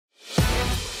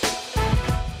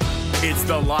It's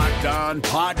the Locked On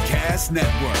Podcast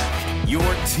Network, your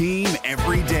team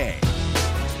every day.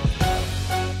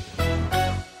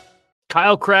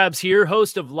 Kyle Krabs here,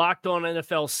 host of Locked On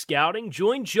NFL Scouting.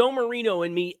 Join Joe Marino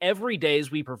and me every day as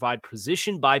we provide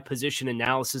position-by-position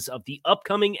analysis of the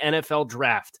upcoming NFL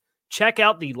Draft. Check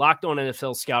out the Locked On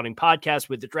NFL Scouting podcast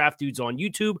with the Draft Dudes on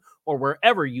YouTube or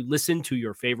wherever you listen to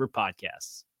your favorite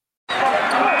podcasts.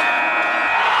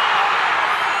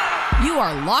 You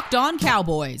are Locked On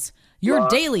Cowboys, your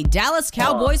daily Dallas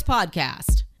Cowboys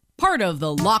podcast. Part of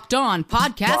the Locked On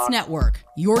Podcast Network,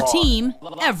 your team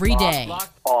every day.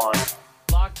 Locked on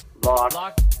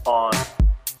Cowboys.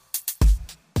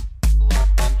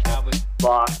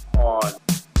 Locked on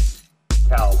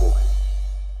Cowboys.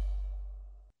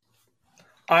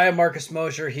 I am Marcus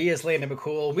Mosher. He is Landon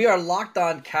McCool. We are Locked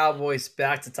On Cowboys,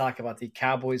 back to talk about the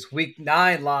Cowboys' Week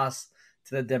 9 loss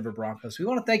to the Denver Broncos. We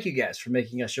want to thank you guys for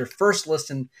making us your first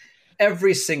listen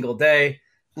every single day.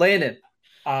 Landon,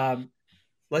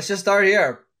 let's just start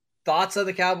here. Thoughts on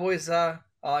the Cowboys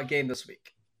game this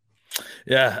week?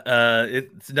 Yeah,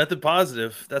 it's nothing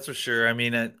positive, that's for sure. I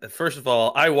mean, first of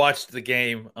all, I watched the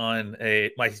game on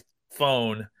my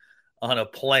phone on a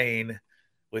plane,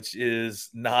 which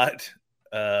is not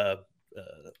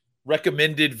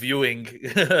recommended viewing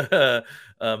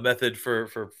method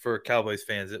for Cowboys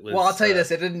fans. It was. Well, I'll tell you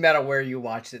this: it didn't matter where you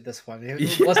watched it. This one,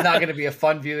 it was not going to be a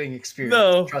fun viewing experience.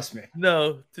 No, trust me.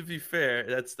 No, to be fair,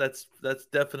 that's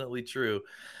definitely true.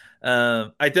 I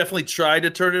definitely tried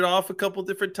to turn it off a couple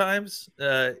different times,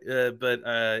 but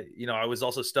I was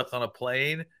also stuck on a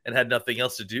plane and had nothing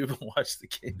else to do but watch the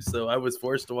game, so I was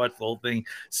forced to watch the whole thing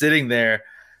sitting there.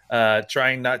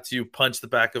 Trying not to punch the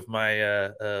back of my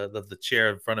the chair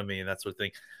in front of me and that sort of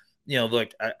thing.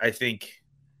 Look, I think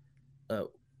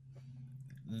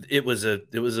they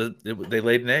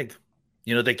laid an egg.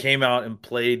 They came out and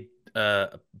played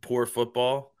poor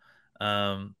football.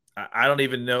 I don't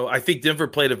even know. I think Denver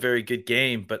played a very good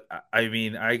game, but I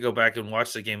mean, I go back and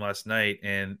watch the game last night,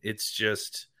 and it's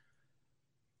just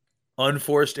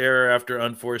unforced error after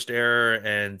unforced error,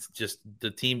 and just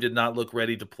the team did not look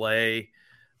ready to play.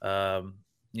 I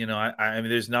mean,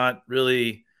 there's not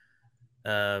really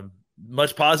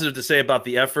much positive to say about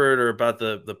the effort or about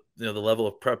the level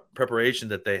of preparation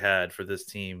that they had for this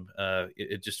team.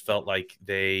 It just felt like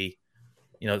they,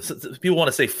 people want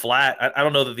to say flat. I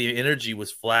don't know that the energy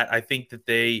was flat. I think that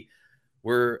they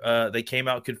came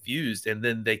out confused, and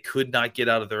then they could not get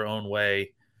out of their own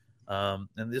way.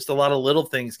 And just a lot of little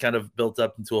things kind of built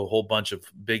up into a whole bunch of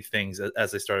big things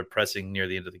as they started pressing near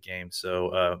the end of the game.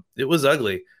 So it was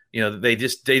ugly. They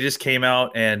just came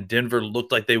out, and Denver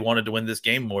looked like they wanted to win this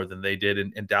game more than they did.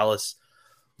 And Dallas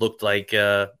looked like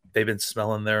they've been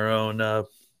smelling their own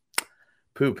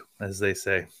poop, as they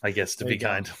say, I guess, to be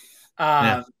kind.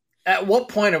 At what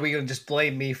point are we going to just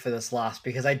blame me for this loss?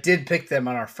 Because I did pick them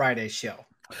on our Friday show.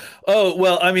 Oh,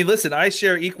 well, I mean, listen, I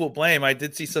share equal blame. I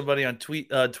did see somebody on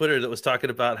Twitter that was talking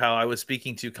about how I was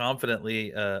speaking too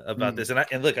confidently about this.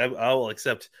 And look, I will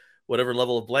accept whatever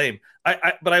level of blame.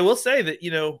 But I will say that,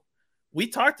 we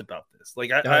talked about this.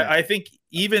 Like, I think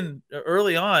even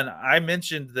early on, I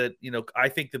mentioned that, I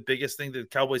think the biggest thing that the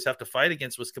Cowboys have to fight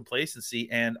against was complacency.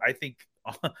 And I think,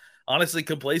 honestly,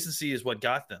 complacency is what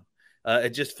got them. It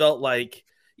just felt like,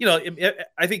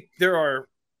 I think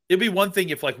it'd be one thing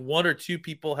if like one or two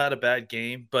people had a bad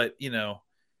game, but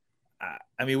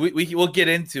I mean, we'll get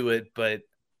into it, but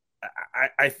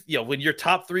I when your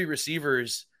top three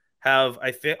receivers have,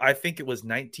 I think it was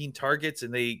 19 targets,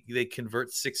 and they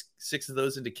convert six of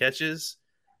those into catches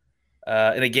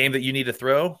in a game that you need to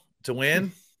throw to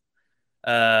win.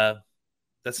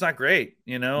 That's not great,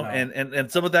 No. And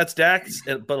some of that's Dak,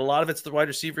 but a lot of it's the wide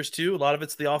receivers too. A lot of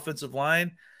it's the offensive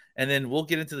line. And then we'll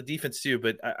get into the defense too.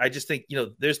 But I just think,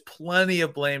 there's plenty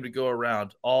of blame to go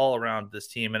around all around this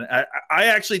team. And I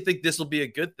actually think this will be a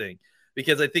good thing,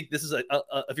 because I think this is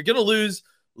if you're going to lose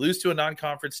to a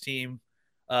non-conference team,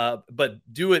 but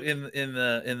do it in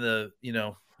the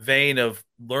vein of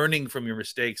learning from your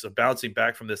mistakes, of bouncing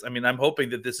back from this. I mean, I'm hoping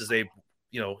that this is a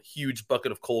huge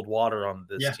bucket of cold water on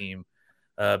this team,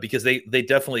 because they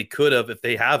definitely could have, if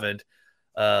they haven't,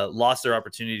 lost their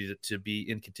opportunity to be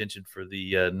in contention for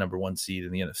the number one seed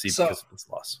in the NFC because of this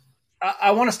loss.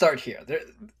 I want to start here.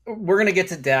 We're going to get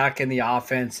to Dak and the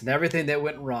offense and everything that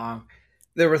went wrong.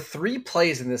 There were 3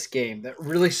 plays in this game that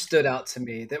really stood out to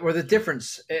me that were the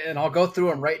difference, and I'll go through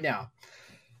them right now.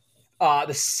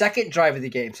 The second drive of the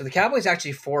game. So the Cowboys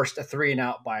actually forced a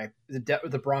 3-and-out by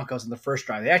the Broncos in the first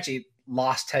drive. They actually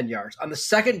lost 10 yards. On the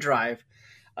second drive,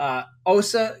 Jordan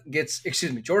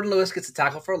Lewis gets a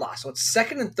tackle for a loss. So it's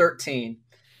 2nd and 13.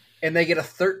 and they get a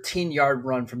 13-yard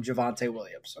run from Javonte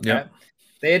Williams. Okay. Yep.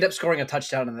 They end up scoring a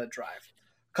touchdown in that drive.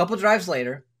 A couple drives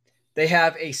later, they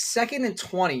have a 2nd and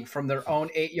 20 from their own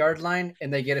 8-yard line,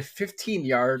 and they get a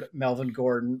 15-yard Melvin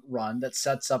Gordon run that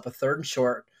sets up a 3rd and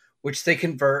short, which they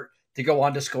convert to go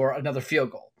on to score another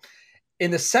field goal. In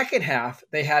the second half,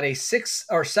 they had a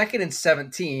 2nd and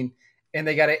 17, and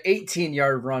they got an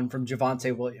 18-yard run from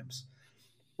Javonte Williams.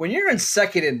 When you're in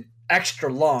 2nd and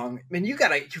extra long, I mean, you've got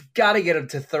to get them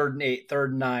to 3rd and 8, 3rd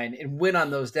and 9, and win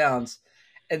on those downs.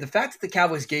 And the fact that the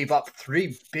Cowboys gave up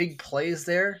 3 big plays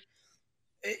there,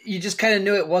 you just kind of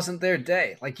knew it wasn't their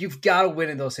day. Like, you've got to win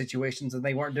in those situations, and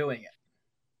they weren't doing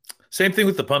it. Same thing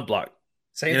with the punt block.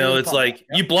 It's like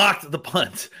you blocked the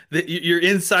punt. You're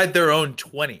inside their own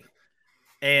 20,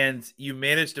 and you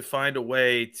managed to find a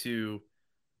way to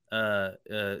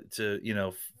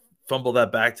fumble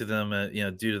that back to them,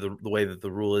 due to the way that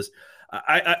the rule is.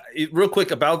 I real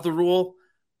quick about the rule.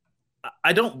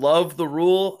 I don't love the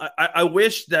rule. I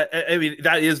wish that,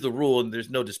 that is the rule and there's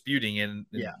no disputing and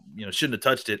shouldn't have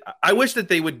touched it. I wish that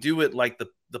they would do it like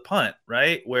the punt,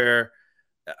 right?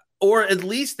 Or at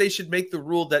least they should make the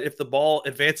rule that if the ball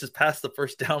advances past the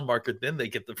first down marker, then they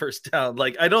get the first down.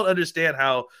 Like, I don't understand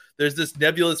how there's this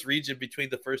nebulous region between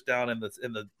the first down and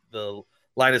the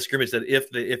line of scrimmage that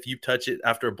if you touch it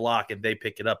after a block and they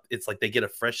pick it up, it's like they get a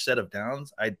fresh set of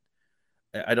downs.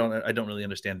 I don't really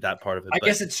understand that part of it. I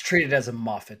guess it's treated as a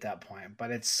muff at that point,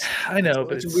 but it's I know,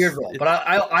 but it's a weird rule. But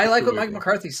I like what Mike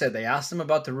McCarthy said. They asked him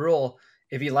about the rule,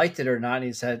 if he liked it or not, and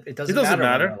he said it doesn't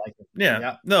matter. I like it.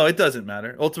 Yeah, no, it doesn't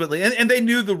matter ultimately. And they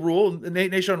knew the rule.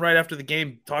 Nation right after the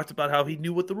game talked about how he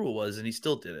knew what the rule was, and he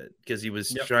still did it because he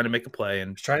was trying to make a play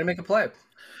and trying to make a play.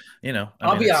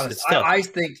 I'll be honest. I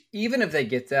think even if they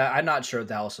get that, I'm not sure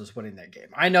Dallas was winning that game.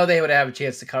 I know they would have a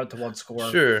chance to cut it to one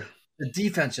score. Sure. The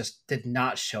defense just did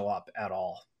not show up at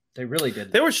all. They really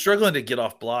didn't. They were struggling to get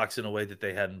off blocks in a way that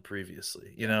they hadn't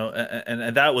previously,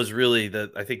 and that was really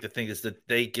I think the thing is that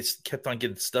they kept on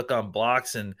getting stuck on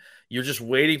blocks, and you're just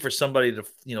waiting for somebody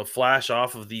to, flash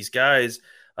off of these guys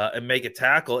and make a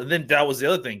tackle. And then that was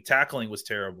the other thing. Tackling was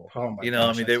terrible. Oh my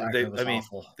gosh,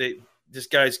 they just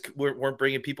guys weren't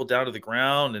bringing people down to the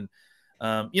ground.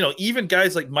 And, even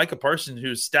guys like Micah Parsons,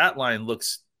 whose stat line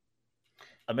looks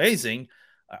amazing.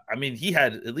 I mean, he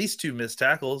had at least 2 missed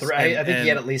tackles. I think he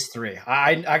had at least 3.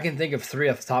 I can think of 3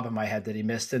 off the top of my head that he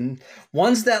missed. And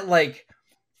ones that, like,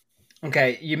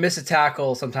 okay, you miss a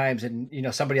tackle sometimes and,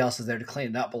 somebody else is there to clean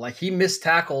it up. But, like, he missed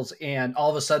tackles and all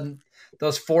of a sudden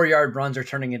those 4-yard runs are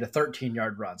turning into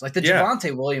 13-yard runs. Like the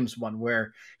Javonte Williams one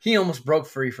where he almost broke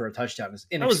free for a touchdown is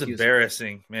inexcusable. That was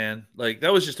embarrassing, man. Like,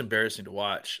 that was just embarrassing to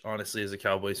watch, honestly, as a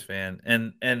Cowboys fan.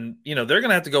 And they're going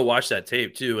to have to go watch that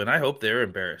tape too. And I hope they're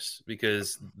embarrassed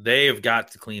because they have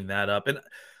got to clean that up. And,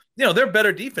 they're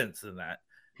better defense than that.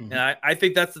 Mm-hmm. And I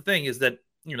think that's the thing is that,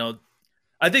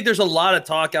 I think there's a lot of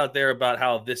talk out there about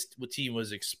how this team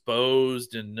was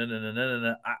exposed and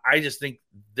no. I just think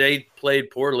they played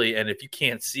poorly. And if you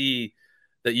can't see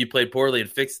that you played poorly and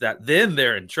fix that, then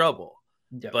they're in trouble.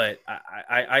 Yep. But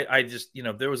I just,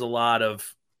 there was a lot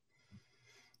of,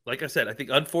 like I said, I think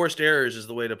unforced errors is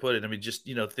the way to put it. I mean, just,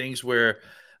 things where,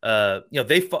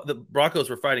 the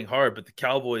Broncos were fighting hard, but the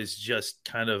Cowboys just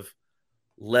kind of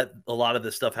let a lot of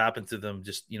this stuff happen to them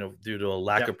just, due to a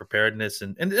lack of preparedness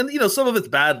and some of it's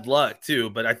bad luck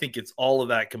too. But I think it's all of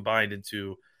that combined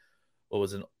into what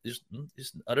was just an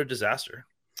utter disaster,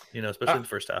 especially in the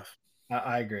first half.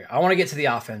 I agree. I want to get to the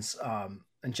offense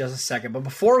in just a second. But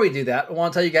before we do that, I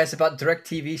want to tell you guys about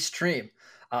DirecTV Stream.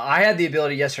 I had the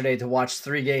ability yesterday to watch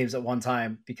 3 games at one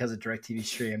time because of DirecTV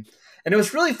Stream. And it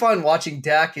was really fun watching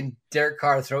Dak and Derek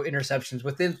Carr throw interceptions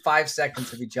within 5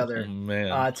 seconds of each other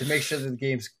to make sure that the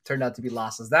games turned out to be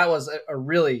losses. That was a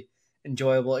really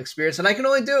enjoyable experience. And I can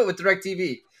only do it with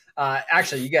DirecTV.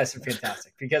 Actually, you guys are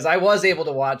fantastic because I was able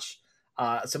to watch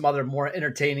some other more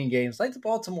entertaining games like the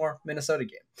Baltimore-Minnesota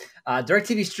game.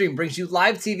 DirecTV Stream brings you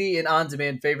live TV and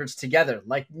on-demand favorites together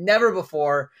like never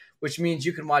before, which means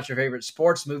you can watch your favorite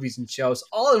sports, movies, and shows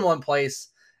all in one place.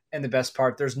 And the best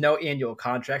part, there's no annual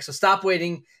contract. So stop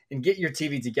waiting and get your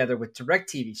TV together with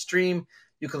DirecTV Stream.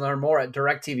 You can learn more at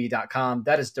directtv.com.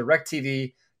 That is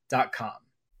directtv.com.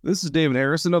 This is David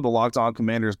Harrison of the Locked On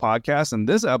Commanders podcast, and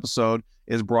this episode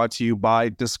is brought to you by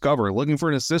Discover. Looking for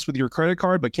an assist with your credit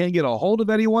card but can't get a hold of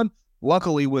anyone?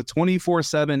 Luckily, with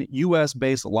 24/7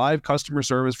 U.S.-based live customer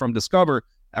service from Discover,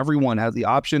 everyone has the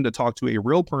option to talk to a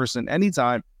real person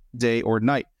anytime, day or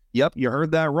night. Yep, you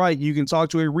heard that right. You can talk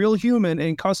to a real human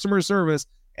in customer service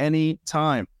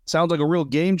anytime. Sounds like a real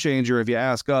game changer if you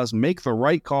ask us. Make the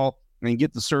right call and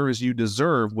get the service you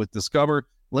deserve with Discover.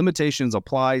 Limitations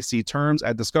apply. See terms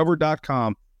at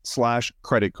discover.com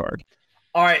Cowboys.com/credit card.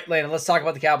 All right, Landon, let's talk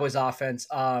about the Cowboys offense.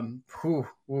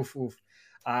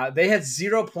 They had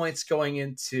 0 points going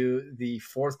into the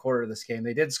fourth quarter of this game.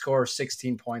 They did score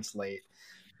 16 points late.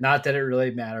 Not that it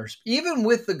really matters. Even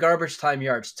with the garbage time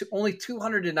yards, only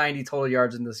 290 total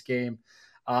yards in this game.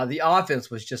 The offense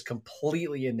was just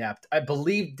completely inept. I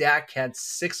believe Dak had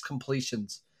 6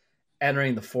 completions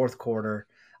entering the fourth quarter.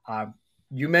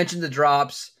 You mentioned the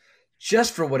drops.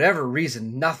 Just for whatever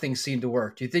reason, nothing seemed to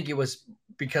work. Do you think it was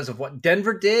because of what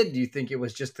Denver did? Do you think it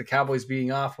was just the Cowboys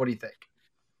being off? What do you think?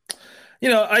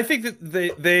 I think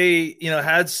that they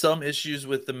had some issues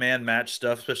with the man match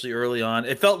stuff, especially early on.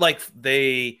 It felt like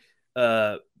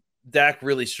Dak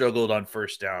really struggled on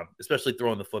first down, especially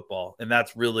throwing the football. And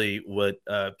that's really what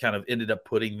kind of ended up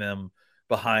putting them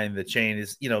behind the chain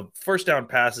is, first down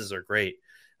passes are great.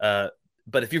 But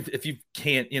if you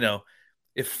can't,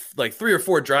 if like 3 or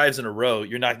 4 drives in a row,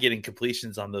 you're not getting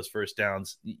completions on those first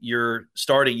downs. You're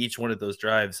starting each one of those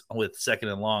drives with second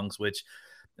and longs, which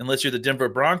unless you're the Denver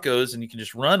Broncos and you can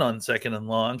just run on second and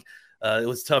long, it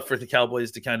was tough for the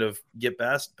Cowboys to kind of get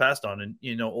passed on. And,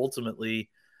 ultimately,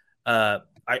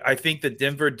 I think that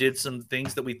Denver did some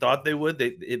things that we thought they would.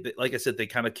 Like I said, they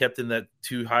kind of kept in that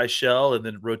too high shell and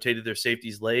then rotated their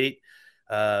safeties late.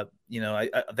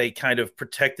 They kind of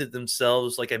protected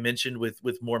themselves, like I mentioned,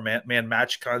 with more man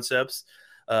match concepts,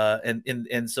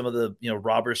 and some of the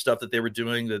robber stuff that they were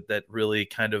doing that really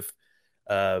kind of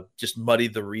just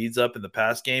muddied the reads up in the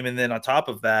pass game. And then on top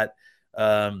of that,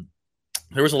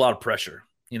 there was a lot of pressure,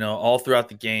 all throughout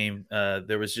the game.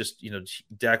 There was just,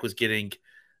 Dak was getting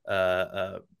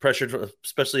pressured,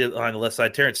 especially on the left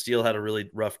side. Terrence Steele had a really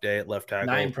rough day at left tackle.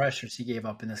 9 pressures he gave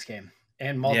up in this game.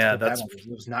 And multiple penalties.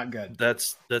 It was not good.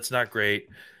 That's not great.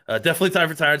 Definitely time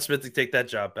for Tyron Smith to take that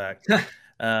job back.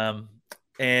 I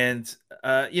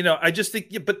just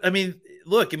think, but I mean,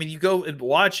 look, you go and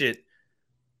watch it.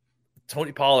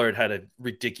 Tony Pollard had a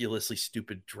ridiculously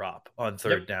stupid drop on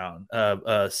third down.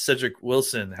 Cedric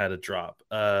Wilson had a drop.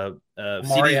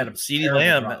 CeeDee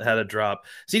Lamb had a drop.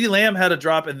 CeeDee Lamb had a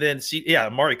drop, and then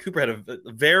Amari Cooper had a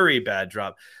very bad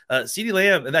drop. CeeDee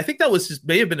Lamb, and I think that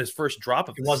may have been his first drop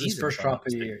of the season. It was his first drop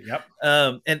of the year. Yep.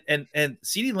 And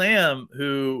CeeDee Lamb,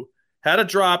 who had a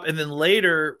drop and then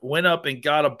later went up and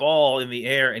got a ball in the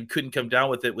air and couldn't come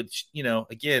down with it, which,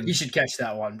 again, he should catch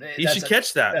that one. Should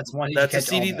catch that. That's one. That's a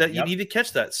CD that you need to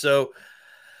catch that. So,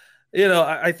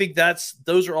 I think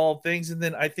those are all things. And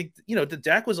then I think, the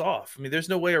Dak was off. I mean, there's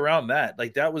no way around that.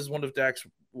 Like that was one of Dak's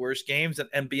worst games.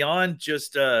 And beyond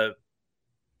just, throwing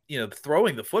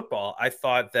the football, I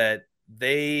thought that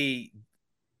they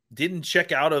didn't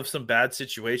check out of some bad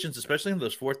situations, especially in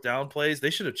those fourth down plays. They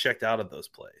should have checked out of those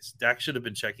plays. Dak should have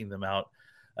been checking them out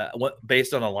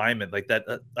based on alignment like that.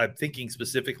 I'm thinking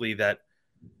specifically that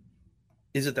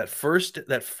first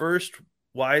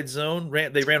wide zone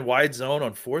they ran wide zone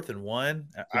on 4th and 1.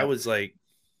 Yeah. I was like,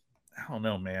 I don't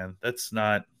know, man. It's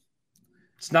not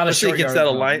a short against that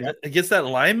alignment. Against that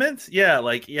alignment,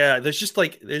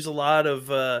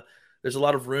 there's a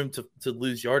lot of room to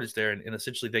lose yardage there, and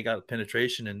essentially they got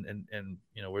penetration and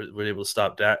we're able to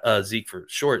stop Zeke for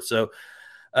short. So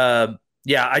I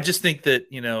just think that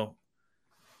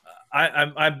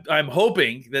I'm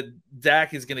hoping that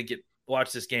Dak is going to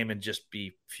watch this game and just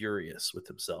be furious with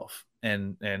himself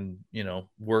and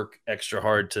work extra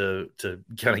hard to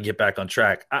kind of get back on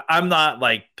track. I'm not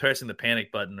like pressing the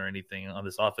panic button or anything on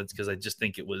this offense because I just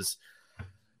think it was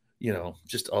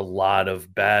just a lot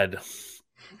of bad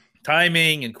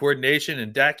timing and coordination,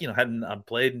 and Dak, hadn't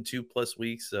played in 2+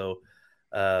 weeks. So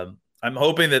I'm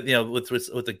hoping that,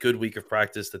 with a good week of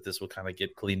practice that this will kind of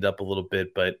get cleaned up a little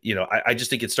bit. But, I just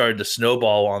think it started to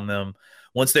snowball on them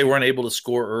once they weren't able to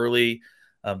score early.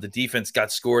 The defense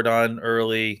got scored on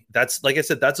early. That's, like I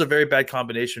said, that's a very bad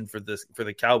combination for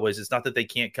the Cowboys. It's not that they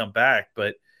can't come back,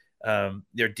 but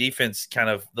their defense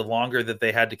kind of, the longer that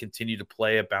they had to continue to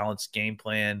play a balanced game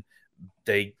plan,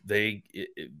 they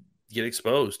get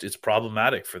exposed. It's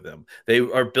problematic for them. They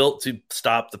are built to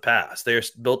stop the pass. They are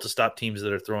built to stop teams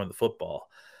that are throwing the football.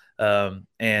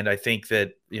 And I think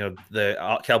that,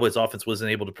 the Cowboys offense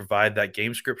wasn't able to provide that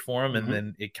game script for them. And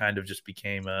then it kind of just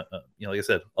became like I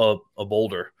said, a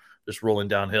boulder just rolling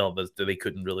downhill that they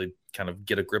couldn't really kind of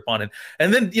get a grip on.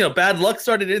 And then, thad luck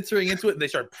started entering into it and they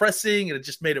started pressing and it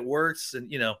just made it worse.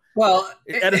 And,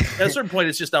 at a certain point,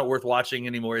 it's just not worth watching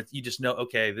anymore. You just know,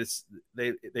 okay,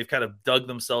 they've kind of dug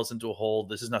themselves into a hole.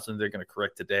 This is not something they're going to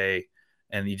correct today.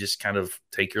 And you just kind of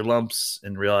take your lumps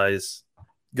and realize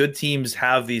good teams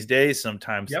have these days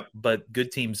sometimes, but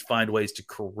good teams find ways to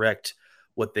correct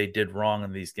what they did wrong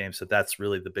in these games. So that's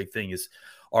really the big thing is,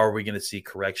 are we going to see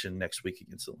correction next week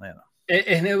against Atlanta?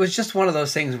 And it was just one of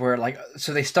those things where, like,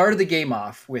 so they started the game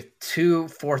off with 2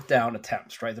 4th-down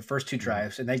attempts, right? The first 2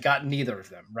 drives, and they got neither of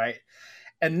them, right?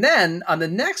 And then on the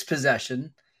next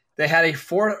possession, they had a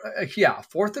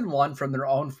 4th and 1 from their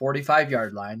own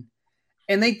 45-yard line,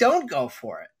 and they don't go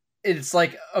for it. It's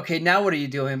like, okay, now what are you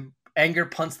doing? Anger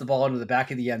punts the ball into the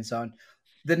back of the end zone.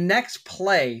 The next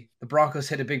play, the Broncos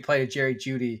hit a big play to Jerry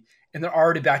Jeudy, and they're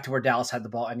already back to where Dallas had the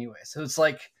ball anyway. So it's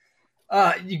like,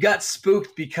 you got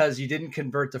spooked because you didn't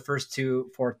convert the first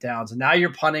 2 4th downs, and now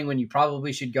you're punting when you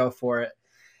probably should go for it.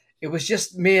 It was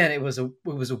just, man, it was a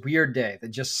weird day that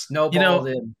just snowballed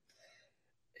in.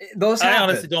 Those happen. I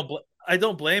honestly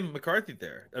don't blame McCarthy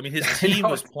there. I mean, his team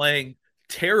was playing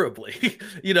terribly.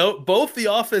 Both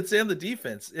the offense and the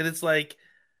defense, and it's like,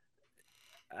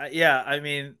 I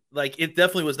mean, like, it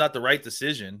definitely was not the right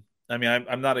decision. I mean,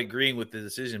 I'm not agreeing with the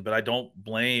decision, but I don't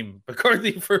blame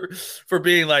McCarthy for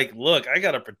being like, look, I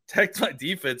got to protect my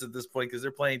defense at this point because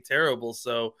they're playing terrible.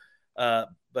 So, but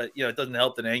it doesn't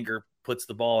help that Anger puts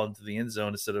the ball into the end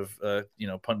zone instead of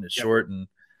punting it short, and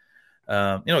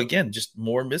again, just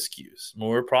more miscues,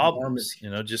 more problems.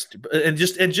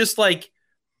 Just like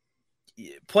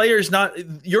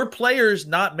your players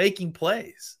not making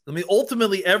plays. I mean,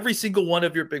 ultimately, every single one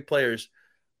of your big players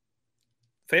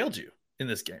failed you in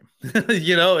this game,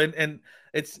 and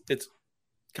it's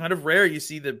kind of rare you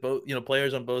see that both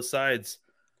players on both sides.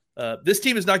 This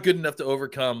team is not good enough to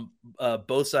overcome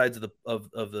both sides of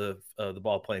the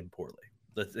ball playing poorly.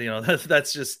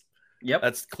 That's just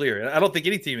that's clear. I don't think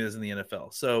any team is in the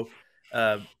NFL. So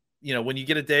when you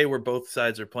get a day where both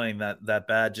sides are playing that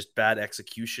bad, just bad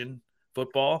execution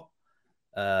football,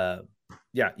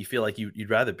 you feel like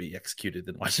you'd rather be executed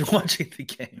than watching the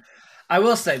game. I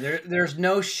will say there's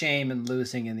no shame in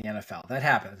losing in the NFL. That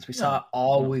happens. We saw it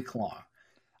all week long.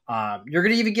 You're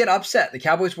going to even get upset. The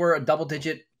Cowboys were a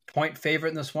double-digit point favorite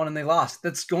in this one, and they lost.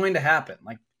 That's going to happen.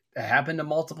 Like, it happened to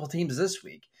multiple teams this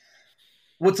week.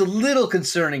 What's a little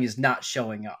concerning is not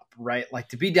showing up, right? Like,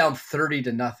 to be down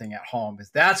 30-0 at home,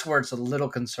 that's where it's a little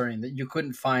concerning that you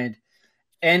couldn't find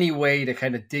any way to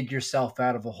kind of dig yourself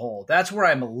out of a hole. That's where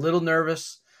I'm a little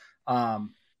nervous.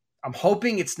 I'm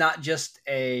hoping it's not just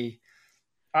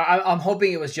I'm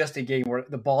hoping it was just a game where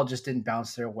the ball just didn't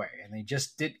bounce their way and they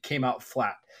just came out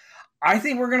flat. I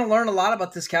think we're going to learn a lot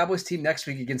about this Cowboys team next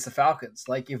week against the Falcons.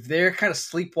 Like, if they're kind of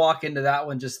sleepwalk into that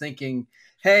one, just thinking,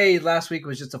 hey, last week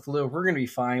was just a fluke, we're going to be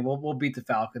fine. We'll beat the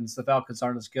Falcons. The Falcons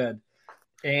aren't as good.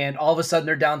 And all of a sudden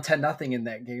they're down 10-0 in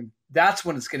that game. That's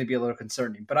when it's going to be a little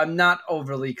concerning. But I'm not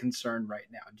overly concerned right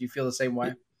now. Do you feel the same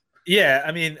way? Yeah,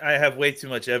 I mean, I have way too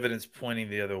much evidence pointing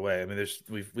the other way. I mean,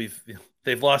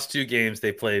 they've lost 2 games,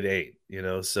 they played 8.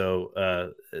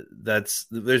 So there's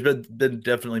been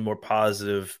definitely more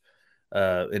positive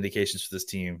indications for this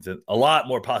team, a lot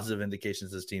more positive indications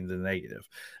for this team than negative.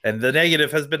 And the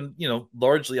negative has been,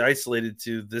 largely isolated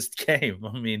to this game.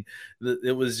 I mean,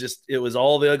 it was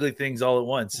all the ugly things all at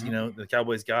once. Mm-hmm. The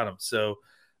Cowboys got them. So,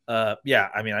 I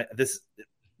mean,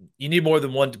 you need more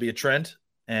than one to be a trend.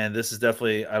 And this is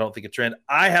definitely, I don't think, a trend.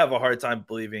 I have a hard time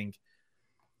believing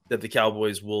that the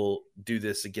Cowboys will do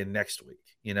this again next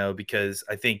week, because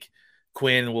I think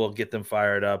Quinn will get them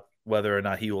fired up, whether or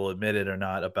not he will admit it or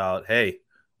not, about, hey,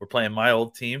 we're playing my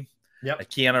old team. Yep.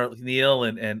 Keanu Neal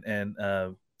and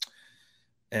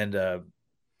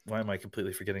why am I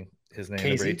completely forgetting his name? KZ.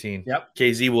 Number 18. Yep.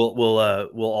 KZ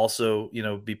will also,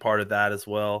 be part of that as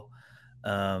well.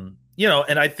 And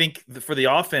I think for the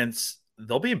offense,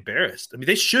 they'll be embarrassed. I mean,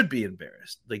 they should be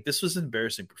embarrassed. Like, this was an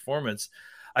embarrassing performance.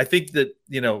 I think that,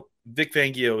 Vic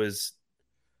Fangio is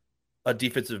a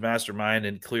defensive mastermind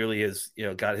and clearly has,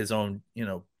 got his own,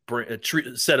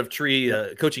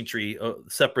 coaching tree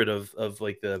separate of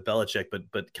like the Belichick,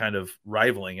 but kind of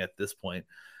rivaling at this point.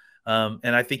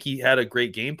 And I think he had a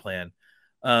great game plan.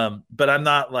 But I'm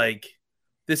not like,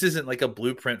 this isn't like a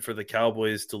blueprint for the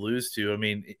Cowboys to lose to. I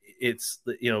mean, it's,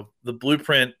 the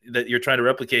blueprint that you're trying to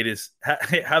replicate is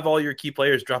have all your key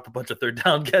players drop a bunch of third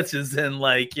down catches and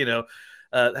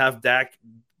have Dak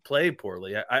play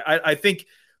poorly. I think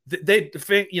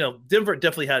Denver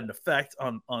definitely had an effect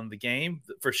on the game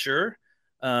for sure.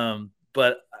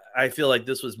 But I feel like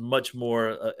this was much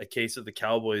more a case of the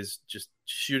Cowboys just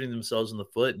shooting themselves in the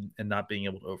foot and not being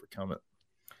able to overcome it.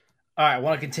 All right, I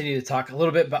want to continue to talk a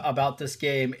little bit about this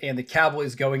game and the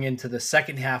Cowboys going into the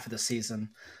second half of the season.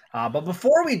 But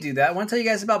before we do that, I want to tell you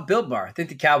guys about Built Bar. I think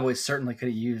the Cowboys certainly could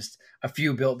have used a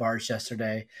few Built Bars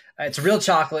yesterday. It's real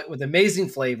chocolate with amazing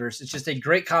flavors. It's just a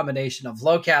great combination of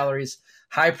low calories,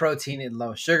 high protein, and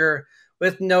low sugar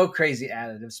with no crazy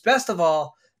additives. Best of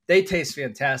all, they taste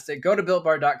fantastic. Go to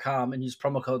BuiltBar.com and use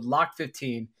promo code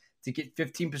LOCK15 to get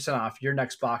 15% off your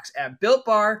next box at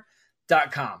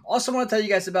BuiltBar.com. Also want to tell you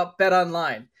guys about Bet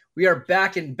Online. We are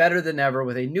back and better than ever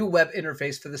with a new web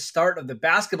interface for the start of the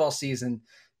basketball season,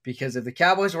 because if the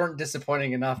Cowboys weren't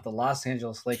disappointing enough, the Los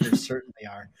Angeles Lakers certainly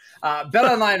are.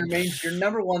 BetOnline remains your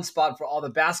number one spot for all the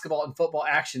basketball and football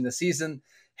action this season.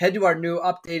 Head to our new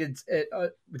updated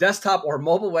desktop or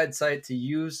mobile website to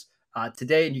use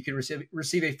today, and you can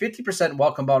receive a 50%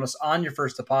 welcome bonus on your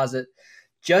first deposit.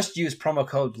 Just use promo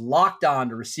code LOCKEDON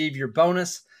to receive your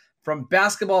bonus. From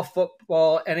basketball,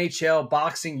 football, NHL,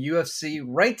 boxing, UFC,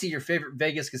 right to your favorite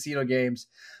Vegas casino games.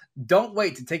 Don't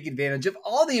wait to take advantage of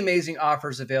all the amazing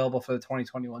offers available for the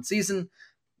 2021 season.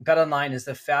 BetOnline is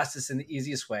the fastest and the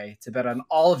easiest way to bet on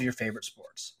all of your favorite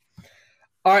sports.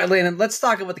 All right, Landon, let's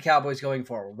talk about the Cowboys going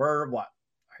forward. We're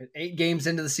 8 games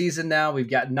into the season now. We've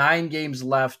got 9 games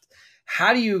left.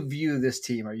 How do you view this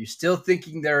team? Are you still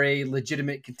thinking they're a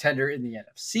legitimate contender in the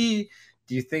NFC?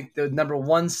 Do you think the number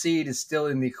 1 seed is still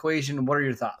in the equation? What are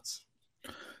your thoughts?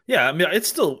 Yeah, I mean, it's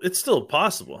still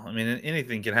possible. I mean,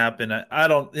 anything can happen. I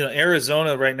don't,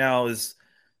 Arizona right now is,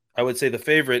 I would say, the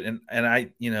favorite, and I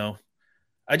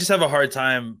just have a hard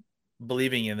time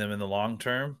believing in them in the long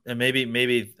term. And maybe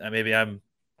I'm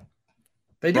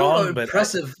they do wrong, an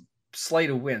impressive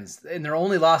slate of wins, and their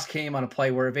only loss came on a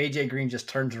play where if AJ Green just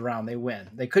turns around, they win.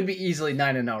 They could be easily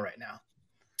 9-0 right now.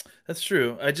 That's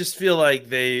true. I just feel like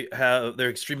they're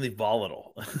extremely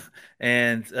volatile,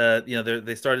 and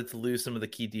they started to lose some of the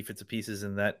key defensive pieces,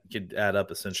 and that could add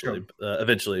up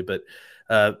eventually. But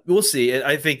we'll see.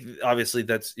 I think obviously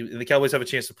the Cowboys have a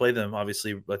chance to play them.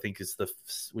 Obviously, I think it's the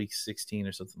week 16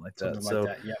 or something like that.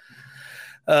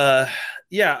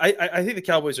 I think the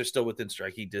Cowboys are still within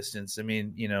striking distance. I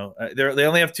mean, they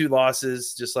only have 2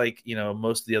 losses, just like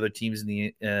most of the other teams in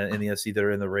the NFC that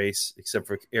are in the race, except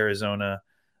for Arizona.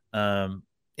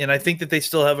 And I think that they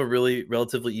still have a really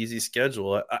relatively easy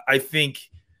schedule. I think,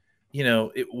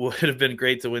 it would have been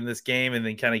great to win this game and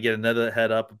then kind of get another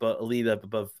a lead up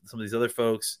above some of these other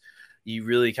folks. You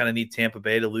really kind of need Tampa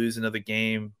Bay to lose another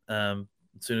game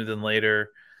sooner than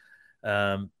later.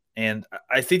 And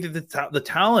I think that the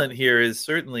talent here is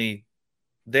certainly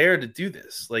there to do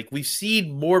this. Like, we've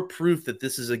seen more proof that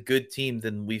this is a good team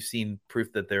than we've seen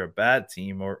proof that they're a bad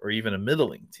team or even a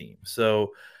middling team.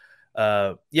 So,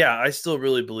 I still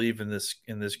really believe in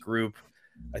this group.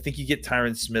 I think you get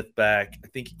Tyron Smith back. I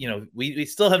think, we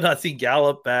still have not seen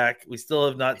Gallup back. We still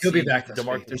have not He'll seen be back this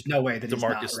week. There's no way that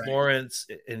DeMarcus he's not, right? Lawrence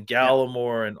and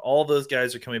Gallimore and all those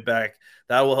guys are coming back.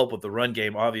 That will help with the run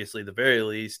game, obviously, at the very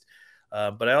least.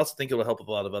 But I also think it will help with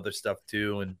a lot of other stuff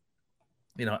too. And,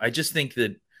 I just think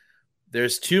that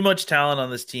there's too much talent on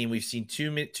this team. We've seen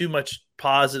too much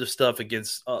positive stuff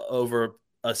against over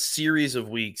a series of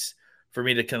weeks for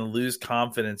me to kind of lose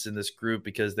confidence in this group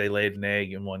because they laid an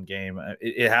egg in one game.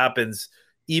 It happens.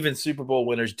 Even Super Bowl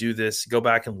winners do this. Go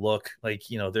back and look. Like,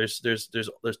 there's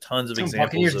tons of examples.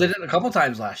 Buccaneers did it a couple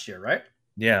times last year, right?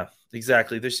 Yeah,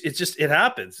 exactly. It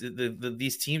happens.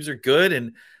 These teams are good,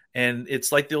 and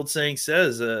it's like the old saying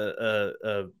says,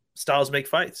 styles make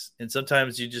fights. And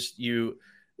sometimes it's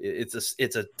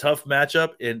a tough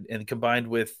matchup, and combined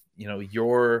with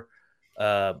your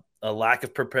a lack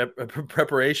of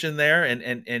preparation there,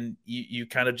 and you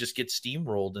kind of just get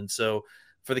steamrolled. And so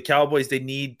for the Cowboys, they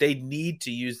need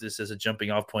to use this as a jumping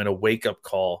off point, a wake up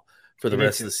call for the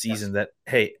rest of the season. That,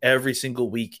 hey, every single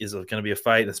week is going to be a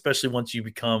fight, especially once you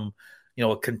become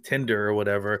a contender or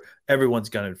whatever. Everyone's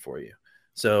gunning for you.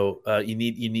 So you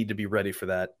need to be ready for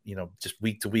that, just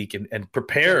week to week and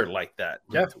prepare like that.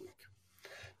 Week to week.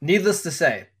 Needless to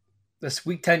say, this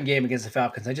Week 10 game against the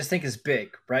Falcons, I just think is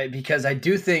big, right? Because I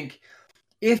do think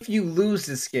if you lose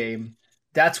this game,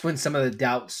 that's when some of the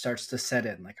doubt starts to set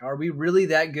in. Like, are we really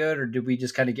that good, or did we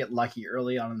just kind of get lucky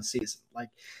early on in the season? Like,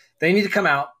 they need to come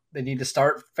out. They need to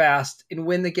start fast and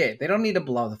win the game. They don't need to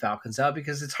blow the Falcons out,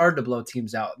 because it's hard to blow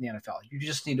teams out in the NFL. You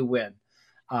just need to win.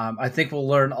 I think we'll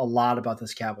learn a lot about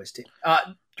this Cowboys team.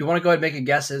 Do you want to go ahead and make a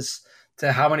guess as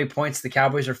to how many points the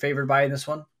Cowboys are favored by in this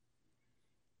one?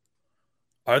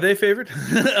 Are they favored?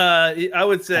 I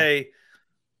would say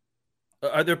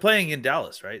they're playing in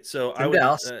Dallas, right? So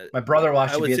Dallas. My brother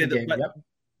watched the game.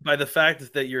 By the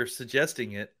fact that you're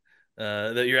suggesting it,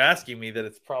 that you're asking me, that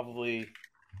it's probably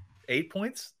 8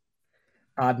 points.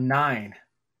 9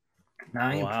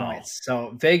 points.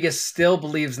 So Vegas still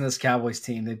believes in this Cowboys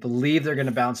team. They believe they're going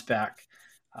to bounce back.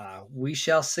 We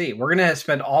shall see. We're going to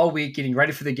spend all week getting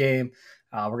ready for the game.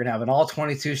 We're going to have an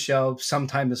all-22 show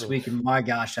sometime this week, and my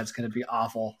gosh, that's going to be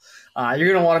awful. You're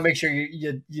going to want to make sure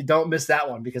you don't miss that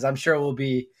one, because I'm sure we'll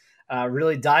be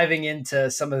really diving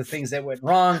into some of the things that went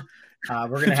wrong. We're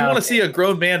gonna. If you want to see a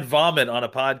grown man vomit on a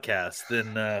podcast,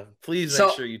 then please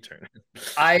make sure you turn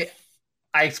it.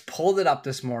 I pulled it up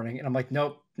this morning, and I'm like,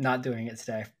 nope, not doing it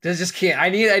today. Just can't. I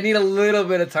need a little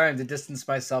bit of time to distance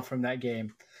myself from that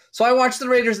game. So I watched the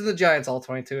Raiders and the Giants all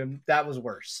 22, and that was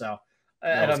worse. So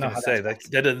I don't know how to say that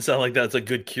doesn't sound like that's a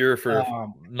good cure for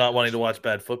not wanting to watch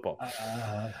bad football.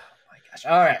 Gosh.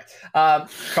 All right.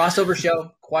 Crossover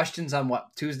show. Questions on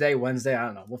what? Tuesday, Wednesday? I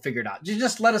don't know. We'll figure it out. You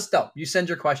just let us know. You send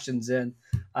your questions in.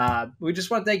 We just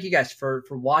want to thank you guys for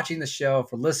watching the show,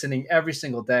 for listening every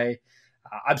single day.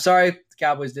 I'm sorry the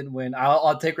Cowboys didn't win.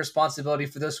 I'll take responsibility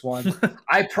for this one.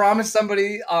 I promised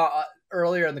somebody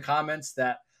earlier in the comments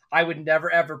that I would never,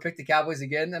 ever pick the Cowboys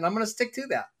again, and I'm going to stick to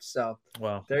that. So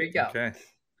there you go. Okay.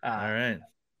 All right.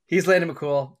 He's Landon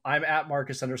McCool. I'm at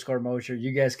Marcus_Mosher.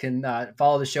 You guys can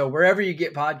follow the show wherever you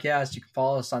get podcasts. You can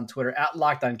follow us on Twitter at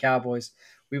Locked On Cowboys.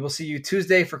 We will see you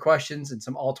Tuesday for questions and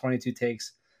some all 22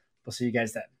 takes. We'll see you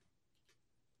guys then.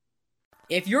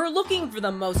 If you're looking for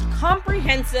the most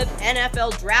comprehensive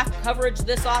NFL draft coverage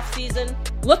this offseason,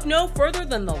 look no further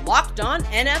than the Locked On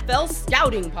NFL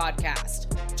Scouting Podcast.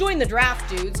 Join the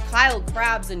draft dudes, Kyle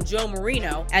Krabs and Joe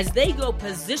Marino, as they go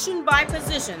position by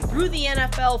position through the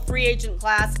NFL free agent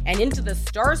class and into the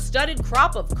star-studded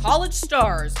crop of college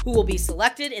stars who will be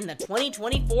selected in the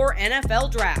 2024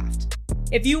 NFL Draft.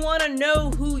 If you want to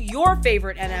know who your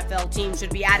favorite NFL team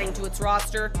should be adding to its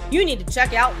roster, you need to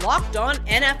check out Locked On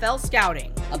NFL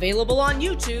Scouting, available on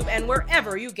YouTube and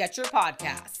wherever you get your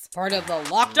podcasts. Part of the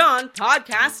Locked On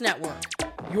Podcast Network,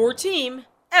 your team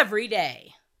every day.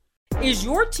 Is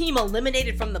your team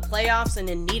eliminated from the playoffs and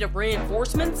in need of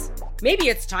reinforcements? Maybe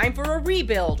it's time for a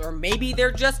rebuild, or maybe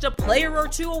they're just a player or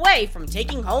two away from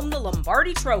taking home the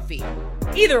Lombardi Trophy.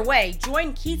 Either way,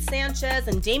 join Keith Sanchez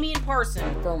and Damian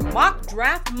Parson for Mock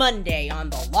Draft Monday on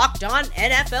the Locked On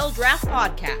NFL Draft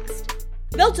Podcast.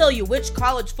 They'll tell you which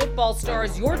college football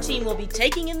stars your team will be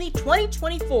taking in the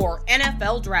 2024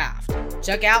 NFL Draft.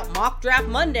 Check out Mock Draft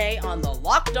Monday on the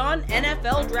Locked On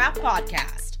NFL Draft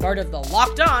Podcast, part of the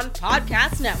Locked On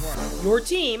Podcast Network, your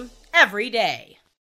team every day.